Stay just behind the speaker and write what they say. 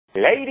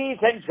Ladies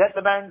and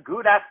gentlemen,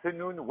 good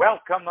afternoon.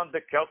 Welcome on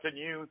the Culture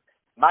News.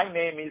 My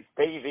name is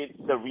David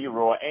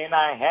SERERO, and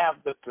I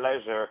have the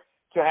pleasure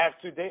to have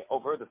today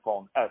over the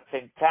phone a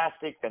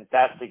fantastic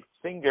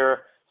singer,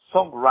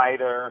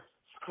 songwriter,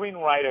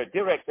 screenwriter,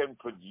 director, and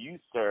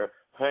producer.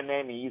 Her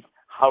name is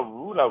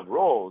HAROULA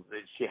Rose.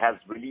 She has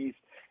released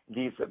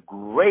this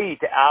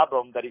great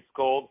album that is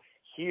called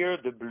Hear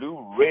the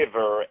Blue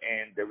River,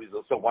 and there is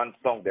also one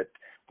song that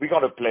we're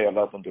going to play a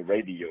lot on the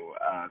radio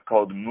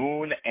called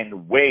Moon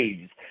and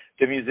Waves.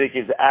 The music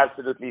is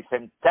absolutely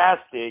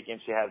fantastic,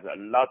 and she has a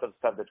lot of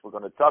stuff that we're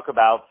going to talk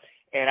about.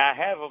 And I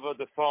have over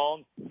the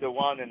phone the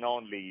one and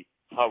only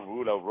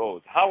HAROULA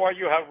Rose. How are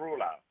you,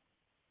 HAROULA?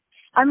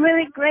 I'm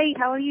really great.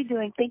 How are you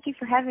doing? Thank you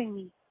for having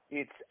me.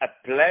 It's a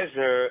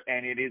pleasure,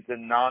 and it is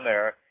an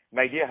honor.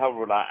 My dear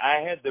HAROULA,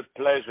 I had the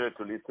pleasure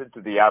to listen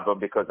to the album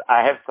because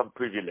I have some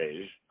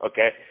privilege,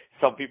 okay?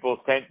 Some people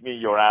sent me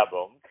your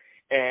album,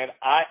 and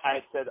I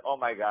said, oh,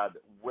 my God,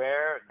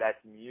 where that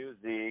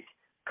music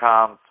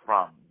comes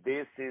from.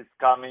 This is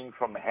coming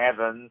from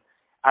heaven.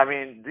 I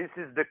mean, this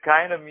is the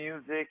kind of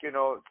music,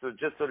 so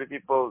just so the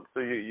people, so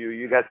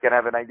you guys can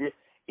have an idea.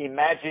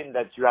 Imagine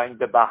that you are in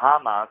the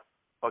Bahamas,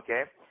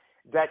 okay,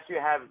 that you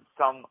have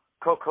some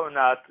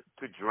coconut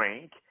to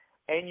drink,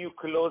 and you're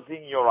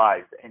closing your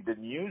eyes, and the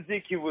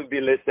music you will be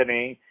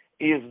listening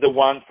is the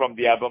one from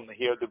the album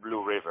Hear the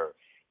Blue River.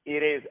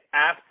 It is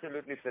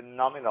absolutely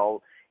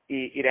phenomenal.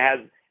 It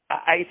has,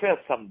 I feel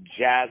some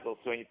jazz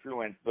also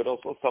influence, but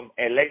also some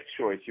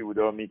electro, if you would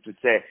allow me to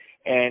say,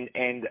 and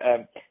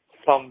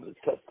some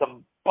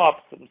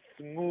pop, some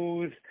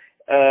smooth.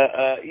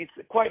 It's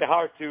quite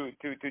hard to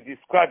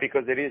describe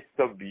because it is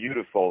so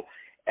beautiful.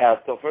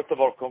 So first of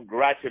all,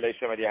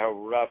 congratulations, my dear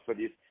HAROULA, for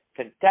this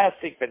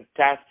fantastic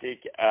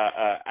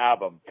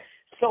album.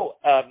 So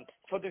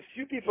for the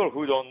few people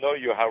who don't know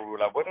you,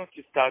 HAROULA, why don't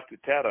you start to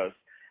tell us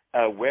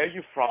where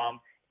you're from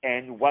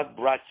and what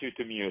brought you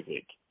to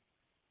music?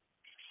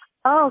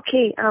 Oh,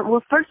 okay.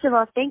 Well, first of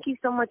all, thank you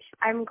so much.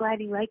 I'm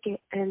glad you like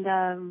it, and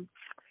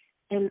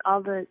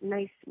all the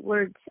nice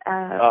words.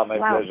 My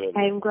pleasure.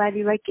 I'm glad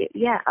you like it.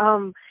 Yeah.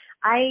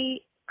 I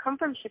come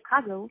from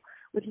Chicago,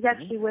 which is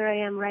actually where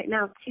I am right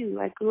now too.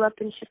 I grew up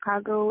in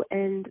Chicago,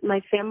 and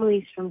my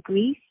family's from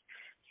Greece.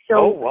 So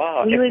oh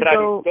wow, we would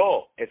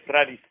go.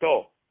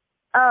 Estradisto.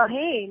 Oh,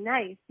 hey,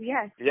 nice.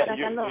 Yes. Yeah,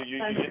 you know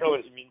what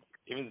it means.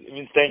 It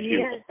means thank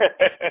you.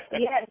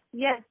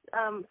 Yes.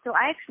 So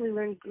I actually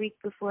learned Greek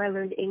before I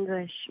learned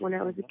English when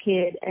I was a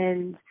kid,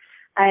 and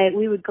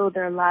we would go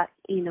there a lot,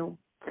 to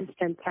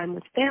spend time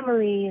with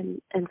family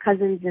and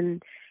cousins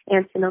and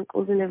aunts and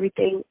uncles and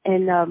everything.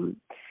 And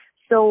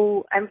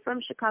so I'm from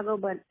Chicago,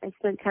 but I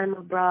spent time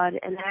abroad,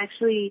 and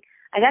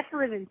I got to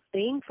live in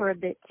Spain for a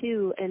bit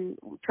too, and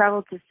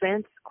traveled to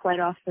France quite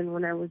often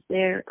when I was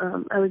there.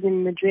 I was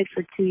in Madrid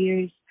for 2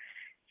 years,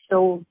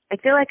 so I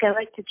feel like I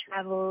like to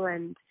travel,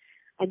 and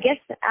I guess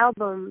the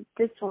album,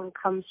 this one,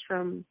 comes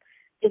from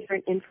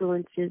different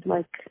influences.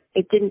 Like,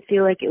 it didn't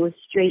feel like it was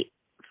straight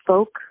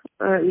folk,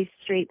 or at least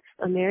straight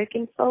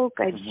American folk.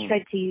 I just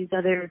tried to use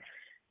other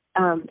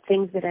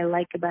things that I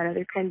like about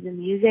other kinds of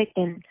music,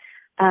 and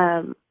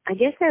I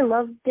guess I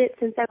loved it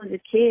since I was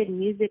a kid.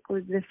 Music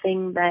was the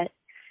thing that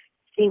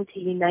seemed to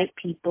unite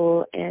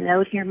people, and I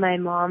would hear my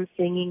mom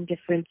singing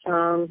different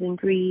songs in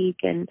Greek,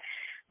 and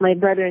my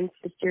brother and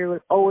sister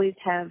would always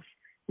have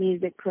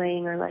music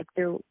playing, or like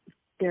their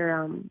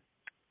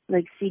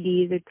like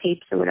CDs or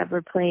tapes or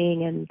whatever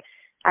playing, and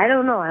I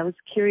don't know, I was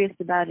curious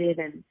about it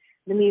and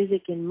the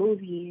music in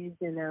movies,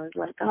 and I was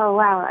like, oh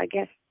wow, I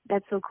guess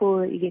that's so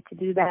cool that you get to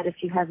do that if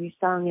you have your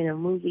song in a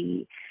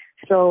movie.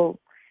 So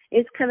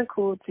it's kind of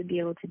cool to be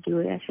able to do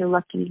it. I feel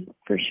lucky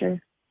for sure.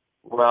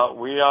 Well,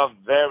 we are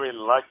very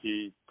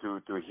lucky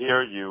to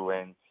hear you,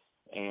 and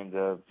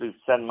please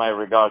send my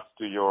regards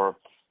to your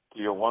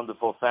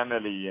wonderful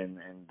family and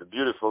the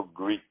beautiful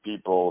Greek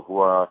people who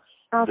are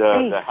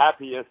the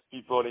happiest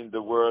people in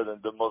the world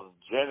and the most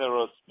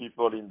generous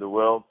people in the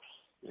world.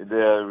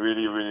 They're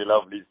really, really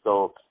lovely.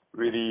 So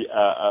really,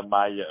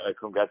 my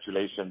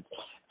congratulations.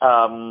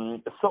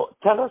 So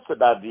tell us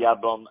about the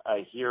album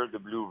Hear the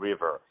Blue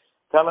River.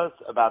 Tell us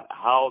about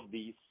how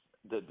the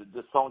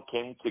song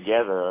came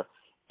together.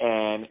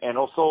 And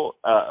also,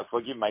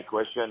 forgive my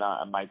question,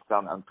 I might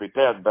sound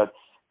unprepared, but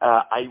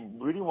I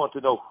really want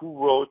to know who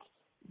wrote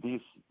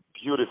these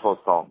beautiful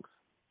songs.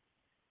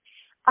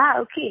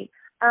 Okay.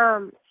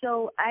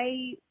 So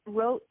I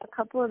wrote a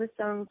couple of the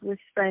songs with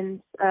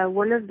friends.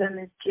 One of them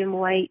is Jim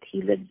White.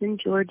 He lives in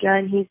Georgia,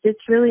 and he's this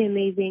really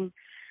amazing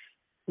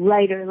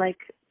writer, like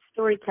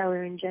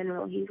storyteller in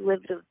general. He's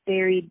lived a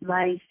varied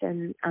life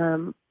and,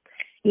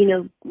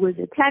 was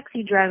a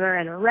taxi driver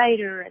and a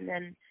writer, and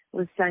then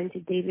was signed to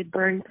David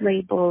Byrne's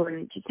label,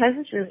 and just has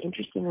this really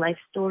interesting life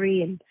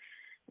story. And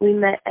we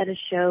met at a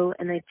show,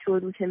 and I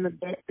toured with him a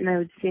bit, and I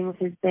would sing with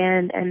his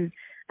band, and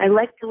I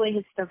liked the way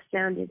his stuff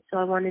sounded, so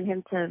I wanted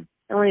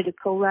to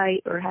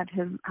co-write or have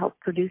him help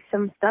produce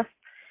some stuff.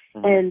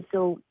 Mm-hmm. And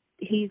so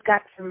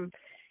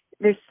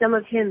there's some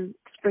of him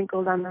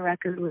sprinkled on the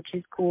record, which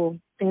is cool.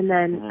 And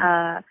then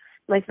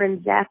my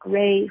friend Zach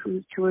Ray,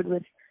 who's toured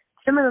with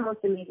some of the most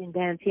amazing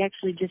bands. He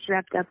actually just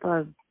wrapped up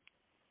a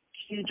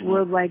huge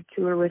worldwide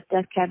tour with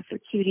Death Cab for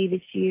Cutie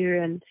this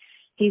year, and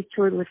he's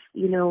toured with,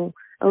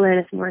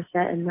 Alanis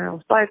Morissette and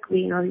Gnarls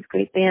Barkley and all these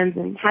great bands,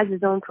 and has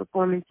his own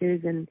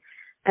performances, and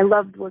I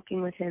loved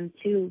working with him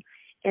too.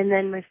 And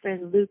then my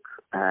friend Luke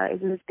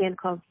is in this band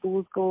called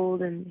Fool's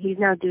Gold, and he's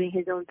now doing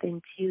his own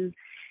thing too.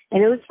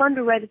 And it was fun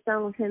to write a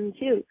song with him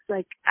too. It's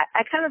like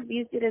I kind of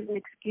used it as an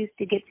excuse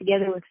to get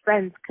together with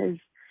friends, because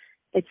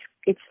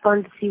it's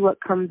fun to see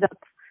what comes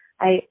up.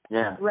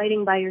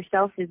 Writing by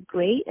yourself is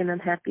great, and I'm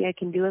happy I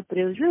can do it, but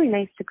it was really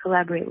nice to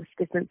collaborate with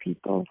different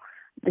people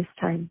this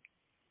time.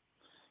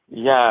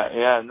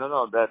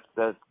 No,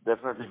 that's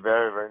definitely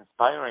very, very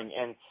inspiring.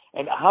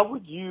 And how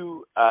would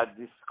you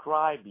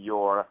describe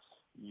your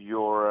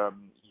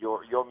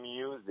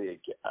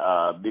music?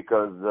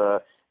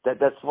 Because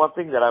that's one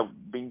thing that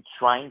I've been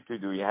trying to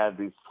do. You have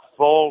this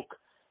folk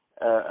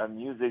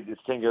music, the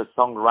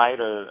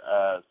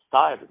singer-songwriter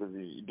style, because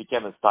it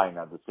became a style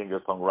now, the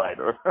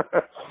singer-songwriter.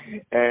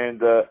 And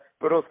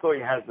but also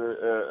it has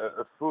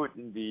a foot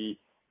in the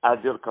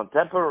adult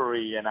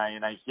contemporary, and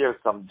I hear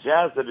some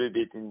jazz a little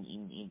bit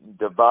in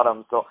the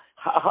bottom. So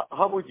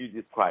how would you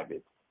describe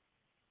it?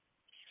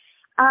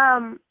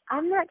 I'm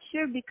not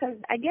sure, because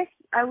I guess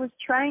I was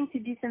trying to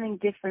do something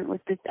different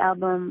with this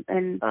album,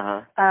 and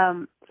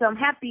so I'm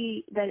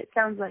happy that it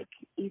sounds like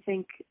you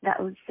think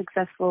that was a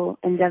successful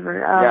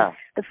endeavor.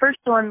 The first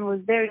one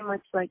was very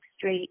much like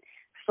straight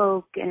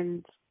folk,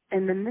 and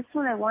then this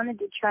one I wanted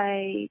to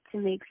try to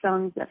make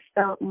songs that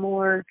felt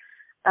more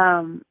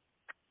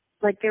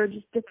like they were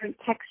just different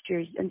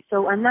textures, and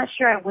so I'm not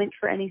sure I went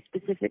for any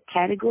specific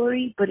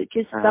category, but it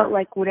just felt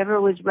like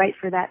whatever was right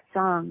for that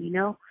song,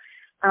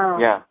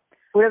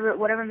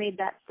 Whatever made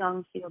that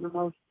song feel the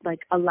most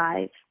like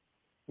alive.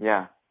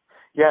 No,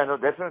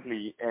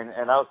 definitely.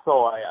 And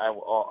also I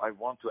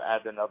want to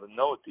add another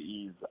note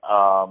is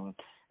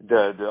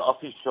the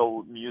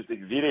official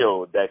music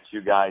video that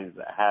you guys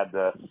had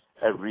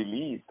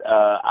released.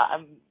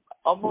 I'm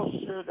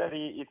almost sure that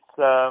it's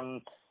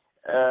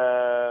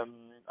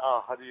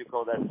how do you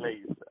call that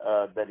place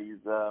that is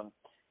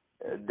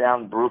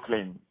down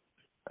Brooklyn?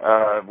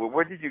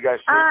 Where did you guys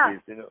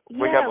shoot this?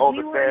 We have all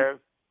the stairs.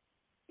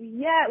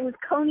 Yeah, it was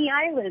Coney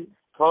Island.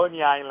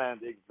 Coney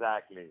Island,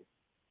 exactly.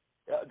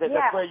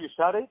 That's where you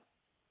shot it?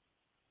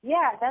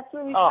 Yeah, that's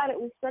where we shot it.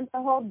 We spent the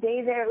whole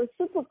day there. It was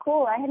super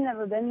cool. I had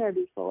never been there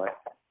before.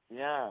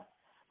 Yeah.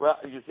 Well,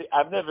 you see,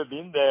 I've never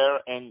been there,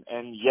 and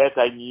yet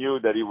I knew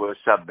that it was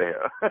shot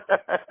there.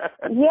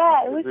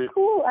 Yeah, it was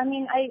cool. I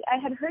mean, I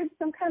had heard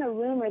some kind of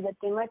rumor that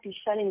they might be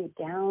shutting it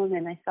down,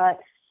 and I thought,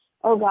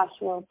 oh gosh,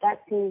 well,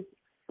 that seems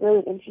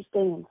really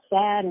interesting and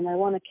sad, and I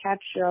want to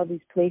capture all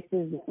these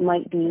places that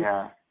might be,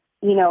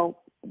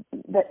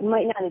 that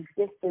might not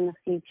exist in the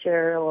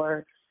future,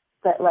 or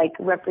that like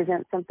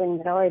represent something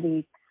that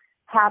already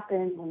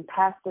happened and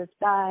passed us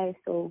by.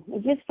 So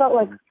it just felt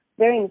like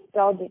very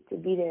nostalgic to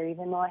be there,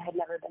 even though I had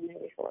never been there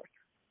before.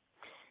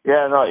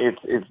 Yeah, no,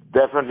 it's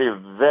definitely a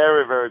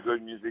very, very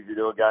good music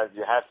video, guys.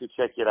 You have to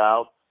check it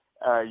out.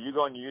 You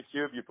go on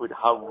YouTube, you put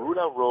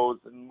HAROULA Rose,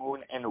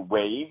 Moon and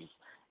Waves,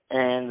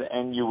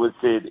 and you will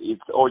see it.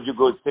 Or you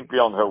go simply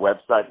on her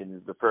website, and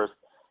it's the first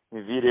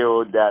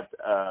video that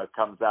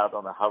comes out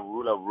on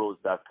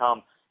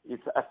HAROULARose.com.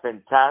 It's a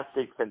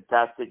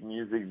fantastic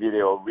music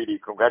video. Really,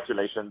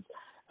 congratulations.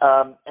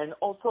 And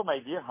also, my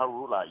dear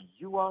HAROULA,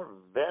 you are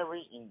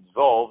very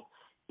involved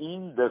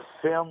in the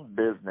film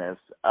business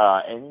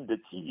and in the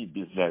TV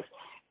business.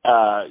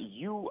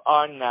 You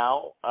are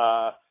now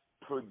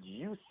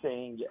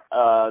producing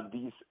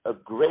this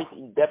great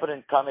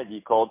independent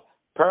comedy called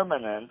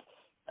Permanent,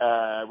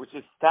 which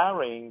is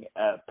starring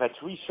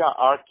Patricia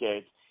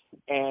Arquette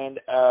and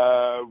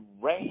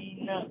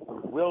Rain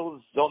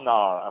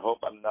Wilsonar. I hope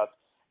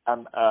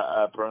I'm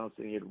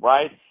pronouncing it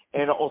right.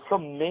 And also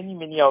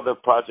many other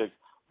projects.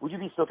 Would you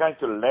be so kind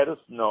to let us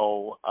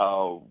know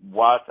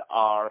what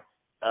are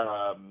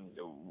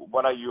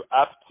you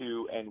up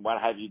to, and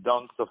what have you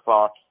done so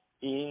far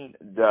in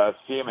the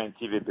film and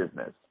TV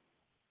business?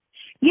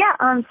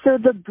 Yeah, so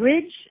the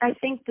bridge, I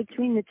think,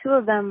 between the two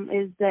of them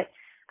is that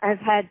I've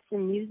had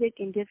some music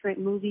in different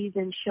movies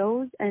and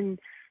shows, and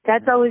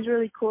that's always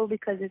really cool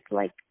because it's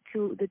like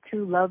the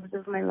two loves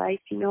of my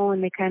life,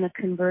 and they kind of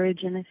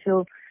converge, and I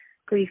feel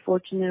pretty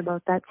fortunate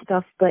about that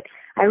stuff. But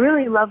I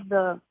really love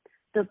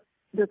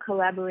the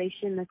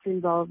collaboration that's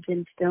involved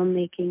in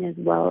filmmaking as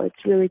well.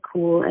 It's really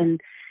cool,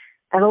 and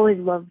I've always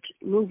loved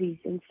movies,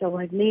 and so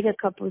I've made a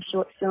couple of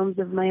short films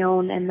of my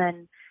own, and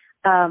then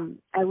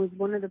I was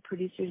one of the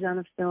producers on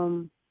a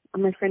film.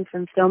 My friend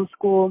from film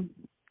school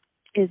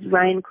is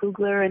Ryan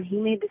Coogler, and he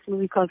made this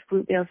movie called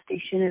Fruitvale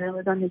Station, and I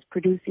was on his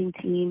producing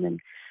team.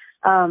 And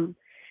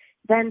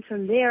then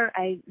from there,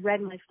 I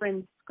read my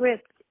friend's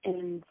script,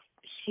 and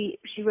she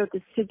wrote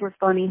this super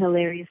funny,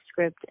 hilarious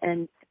script,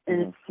 and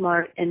it's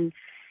smart. And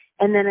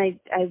then I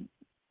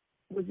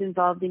was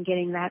involved in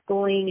getting that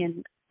going,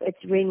 and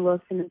it's Rainn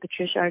Wilson and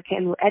Patricia Arquette,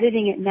 and we're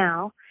editing it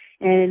now.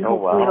 and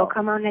hopefully wow. it'll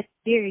come out next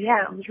year.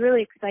 Yeah, it was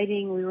really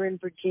exciting. We were in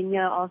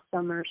Virginia all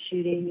summer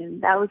shooting,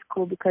 and that was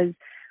cool because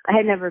I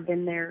had never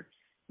been there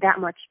that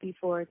much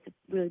before. It's a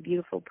really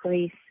beautiful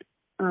place.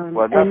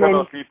 Well, not a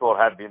lot of people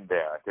have been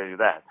there, I tell you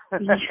that.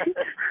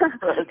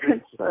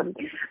 That's funny.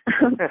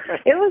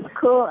 It was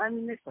cool. I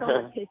mean, there's so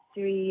much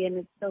history, and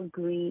it's so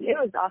green. It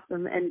was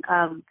awesome. And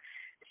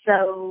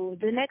so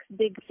the next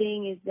big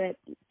thing is that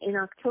in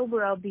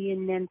October I'll be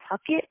in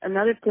Nantucket,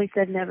 another place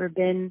I've never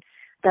been,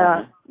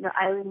 the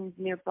islands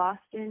near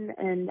Boston,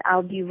 and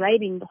I'll be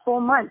writing the whole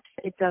month.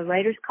 It's a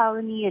writer's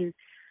colony, and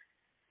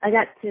I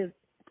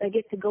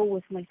get to go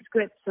with my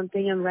script,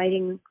 something I'm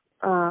writing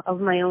of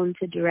my own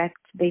to direct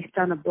based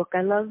on a book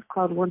I love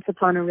called Once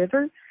Upon a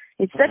River.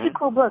 It's such a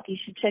cool book. You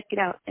should check it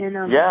out. And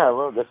yeah,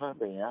 well,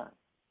 definitely, yeah.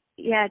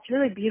 Yeah, it's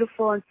really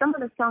beautiful. And some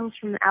of the songs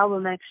from the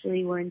album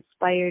actually were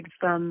inspired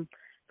from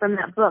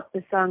that book.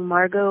 The song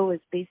Margot is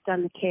based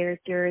on the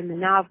character in the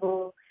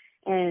novel.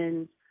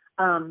 And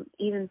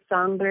even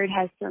Songbird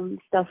has some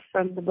stuff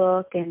from the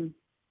book. And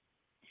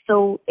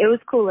so it was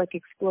cool, like,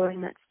 exploring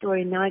that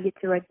story. Now I get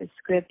to write the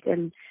script,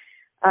 and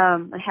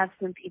I have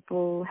some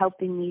people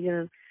helping me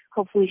to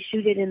hopefully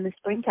shoot it in the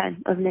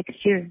springtime of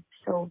next year.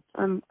 So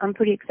I'm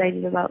pretty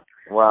excited about.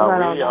 Well,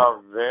 about we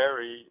are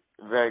very,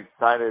 very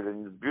excited,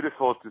 and it's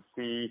beautiful to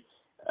see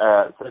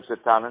such a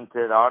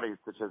talented artist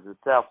such as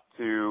yourself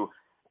to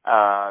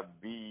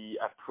be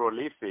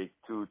prolific,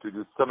 to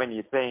do so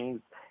many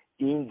things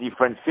in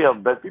different fields.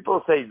 But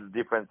people say it's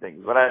different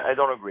things, but I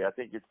don't agree. I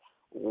think it's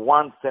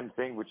one same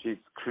thing, which is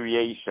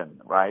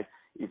creation, right?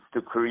 It's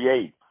to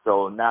create.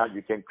 So now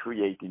you can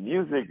create in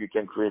music, you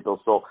can create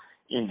also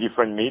in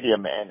different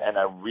medium, and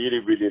I really,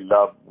 really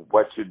love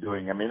what you're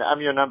doing. I mean,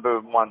 I'm your number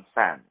one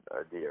fan,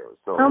 dear.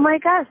 So oh my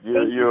gosh,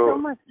 thank you so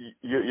much.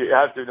 You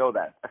have to know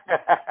that.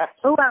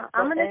 Oh wow,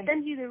 I'm gonna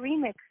send you the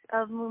remix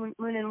of Moon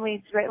and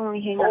Waves right when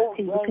we hang up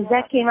too, because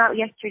that came out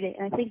yesterday,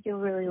 and I think you'll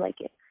really like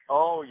it.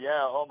 Oh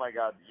yeah, oh my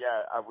God,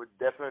 yeah, I would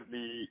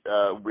definitely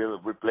will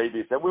play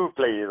this, and we will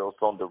play it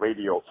also on the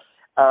radio.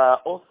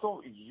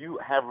 Also, you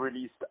have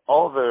released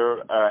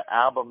other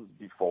albums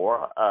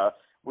before,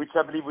 which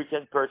I believe we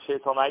can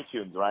purchase on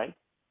iTunes, right?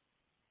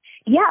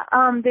 Yeah,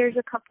 there's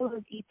a couple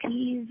of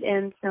EPs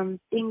and some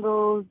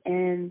singles,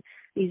 and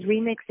these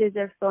remixes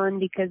are fun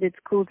because it's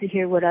cool to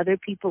hear what other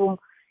people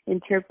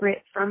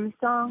interpret from the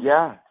song.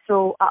 Yeah.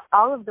 So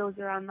all of those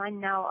are online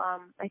now.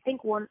 I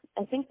think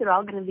they're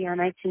all going to be on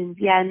iTunes.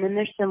 Yeah, and then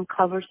there's some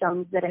cover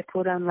songs that I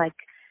put on like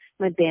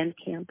my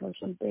Bandcamp or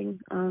something.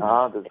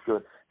 That's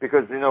good.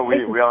 Because, you know, we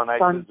are on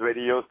iTunes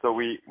Radio, so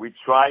we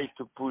try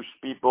to push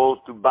people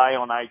to buy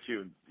on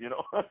iTunes, you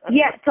know.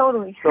 Yeah,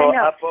 totally. So I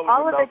know. Apple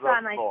All of it's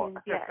on more.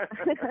 iTunes, yeah.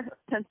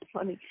 That's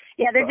funny.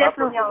 Yeah, they're So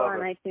definitely all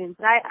on it. iTunes.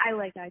 I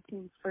like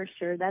iTunes for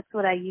sure. That's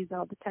what I use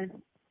all the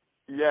time.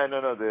 Yeah,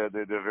 no, they're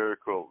very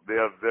cool. They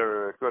are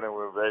very cool, and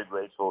we're very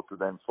grateful to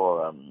them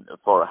for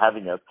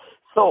having us.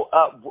 So,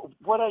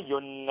 what are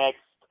your next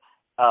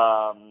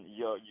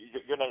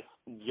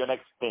your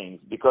next things?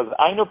 Because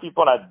I know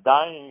people are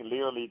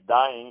literally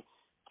dying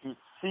to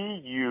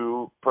see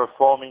you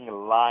performing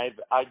live.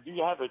 Do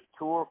you have a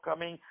tour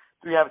coming?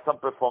 Do you have some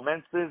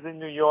performances in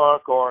New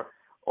York or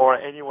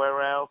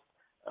anywhere else?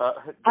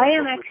 I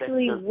am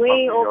actually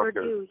way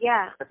overdue.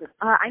 Yeah,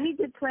 I need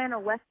to plan a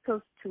West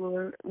Coast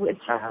tour,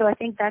 so I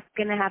think that's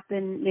going to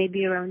happen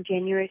maybe around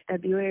January,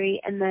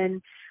 February, and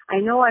then I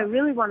know I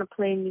really want to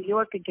play in New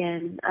York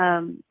again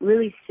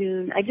really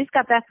soon. I just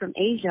got back from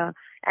Asia,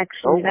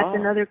 actually. That's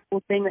another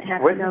cool thing that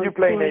happened. Where did you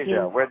play in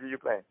Asia? Where did you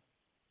play?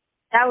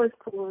 That was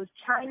cool. It was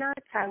China,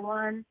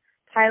 Taiwan,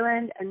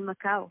 Thailand, and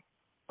Macau.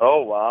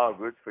 Oh, wow.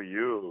 Good for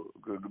you.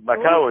 Good.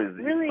 Macau is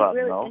really, fun,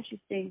 really no?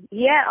 interesting.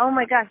 Yeah. Oh,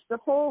 my gosh.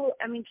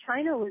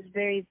 China was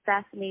very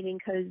fascinating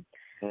because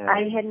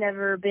I had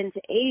never been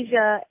to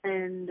Asia,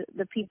 and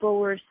the people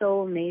were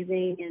so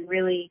amazing and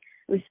really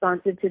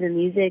responsive to the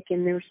music,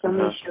 and there were so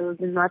many shows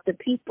and lots of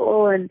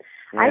people, and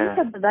I just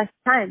had the best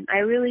time. I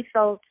really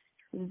felt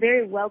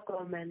very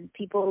welcome, and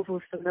people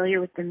were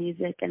familiar with the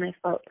music, and I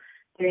felt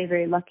very,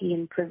 very lucky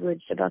and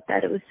privileged about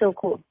that. It was so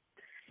cool.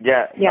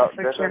 Yeah,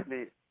 for definitely.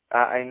 Sure.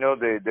 I know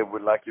they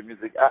would like your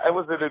music. I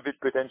was a little bit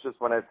pretentious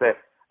when I said,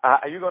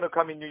 are you going to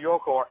come in New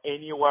York or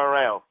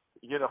anywhere else?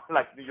 You know,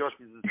 like New York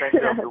is the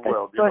center of the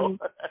world, you know?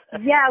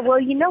 Yeah,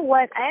 well, you know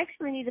what? I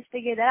actually need to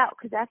figure that out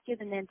because after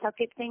the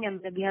Nantucket thing, I'm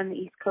going to be on the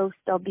East Coast.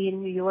 I'll be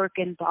in New York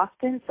and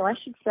Boston, so I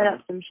should set up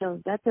some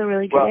shows. That's a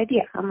really good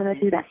idea. I'm going to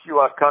do that. If you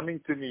are coming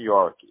to New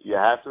York, you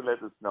have to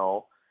let us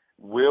know.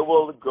 We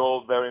will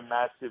go very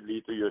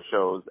massively to your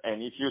shows.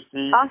 And if you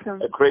see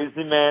a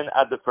crazy man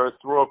at the first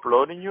row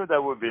applauding you,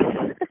 that would be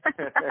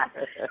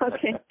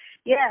Okay.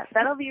 Yeah,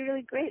 that'll be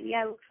really great.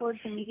 Yeah, I look forward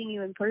to meeting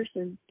you in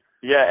person.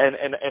 Yeah,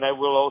 and I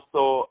will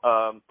also,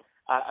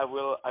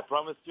 I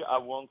promise you I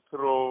won't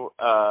throw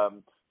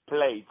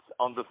plates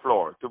on the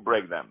floor to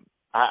break them.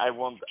 I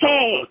won't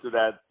go to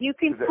that.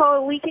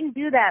 We can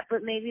do that,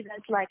 but maybe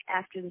that's like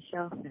after the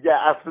show. Yeah,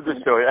 after the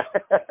show, yeah.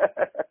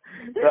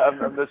 I'm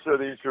not sure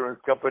the insurance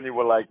company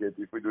will like it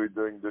if we do it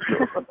during the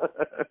show.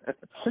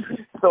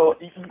 So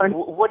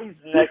what is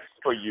next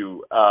for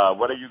you?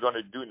 What are you going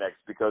to do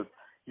next? Because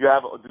you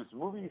have these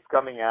movies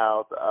coming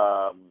out.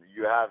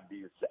 You have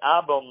this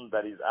album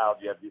that is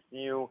out. You have this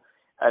new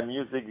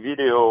music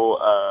video,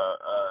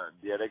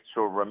 the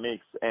electro remix.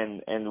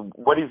 And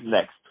what is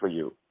next for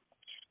you?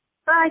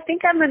 I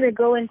think I'm going to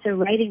go into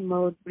writing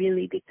mode,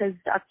 really, because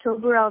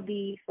October I'll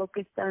be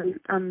focused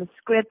on the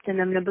script,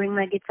 and I'm going to bring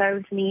my guitar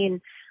with me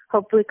and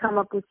hopefully come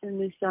up with some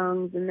new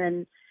songs and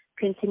then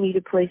continue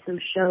to play some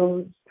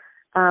shows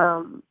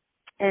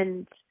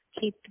and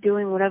keep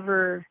doing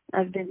whatever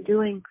I've been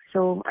doing.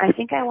 So I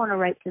think I want to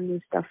write some new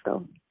stuff,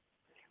 though.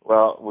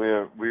 Well,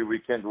 we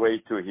can't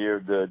wait to hear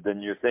the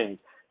new things.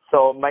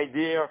 So, my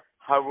dear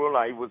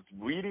HAROULA, it was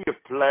really a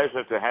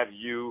pleasure to have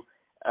you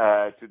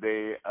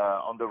today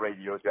on the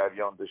radio, to have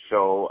you on the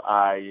show.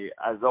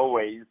 As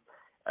always,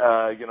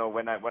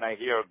 when I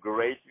hear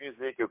great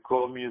music,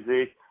 cool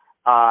music,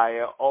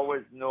 I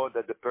always know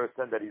that the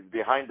person that is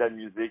behind that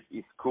music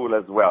is cool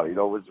as well. It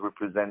always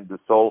represents the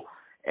soul,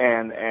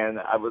 and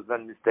I was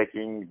not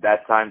mistaken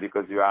that time,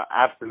 because you are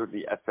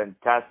absolutely a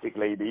fantastic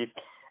lady.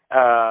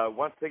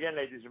 Once again,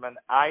 ladies and gentlemen,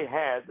 I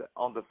had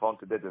on the phone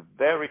today the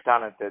very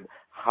talented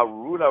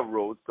HAROULA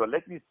Rose. So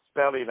let me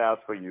spell it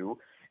out for you.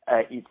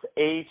 It's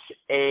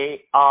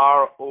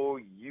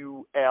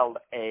HAROULA,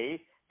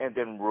 and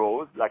then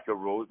Rose, like a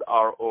rose,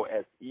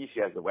 ROSE. She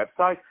has a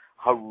website,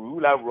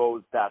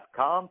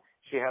 HAROULARose.com.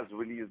 She has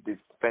released this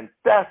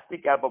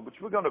fantastic album, which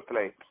we're going to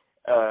play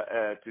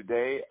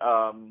today.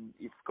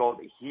 It's called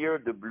Hear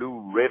the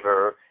Blue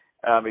River.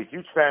 I'm a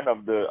huge fan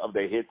of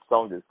the hit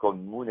song that's called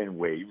Moon and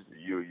Waves.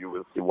 You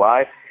will see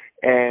why.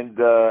 And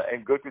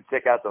go to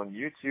check out on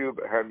YouTube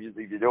her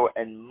music video,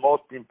 and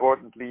most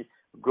importantly,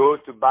 go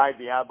to buy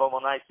the album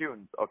on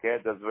iTunes. Okay,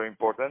 that's very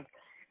important.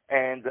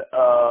 And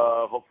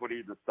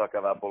hopefully the stock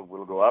of Apple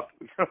will go up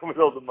with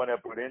all the money I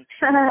put in.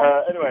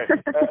 Anyway,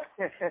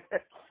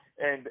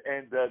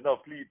 no,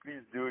 please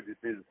do.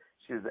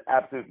 She's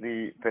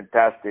absolutely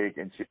fantastic,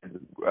 and she's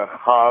a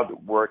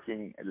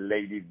hard-working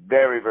lady,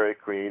 very, very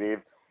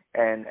creative.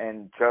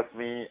 And trust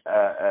me,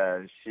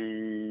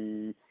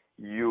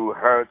 you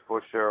heard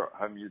for sure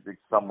her music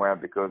somewhere,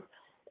 because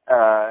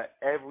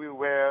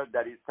everywhere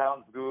that it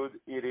sounds good,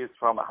 it is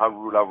from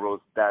HAROULA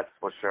Rose, that's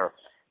for sure.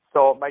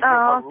 So, my dear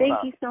HAROULA,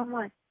 thank you so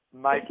much.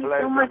 My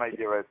pleasure, my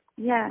dearest.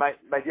 Yeah.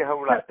 My dear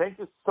HAROULA, thank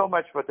you so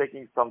much for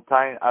taking some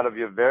time out of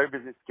your very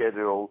busy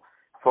schedule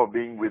for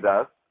being with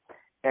us.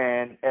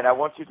 And I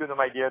want you to know,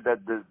 my dear,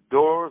 that the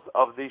doors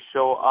of this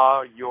show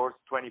are yours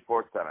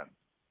 24/7.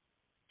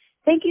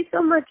 Thank you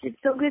so much. It's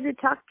so good to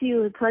talk to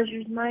you. The pleasure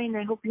is mine.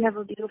 I hope you have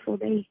a beautiful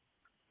day.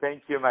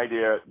 Thank you, my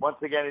dear.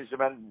 Once again, ladies and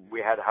gentlemen,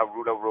 we had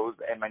HAROULA Rose,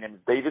 and my name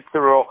is David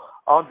SERERO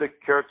on the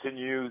Curtain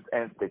News,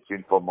 and stay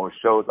tuned for more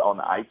shows on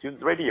iTunes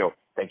Radio.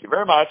 Thank you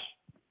very much.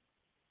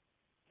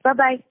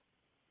 Bye-bye.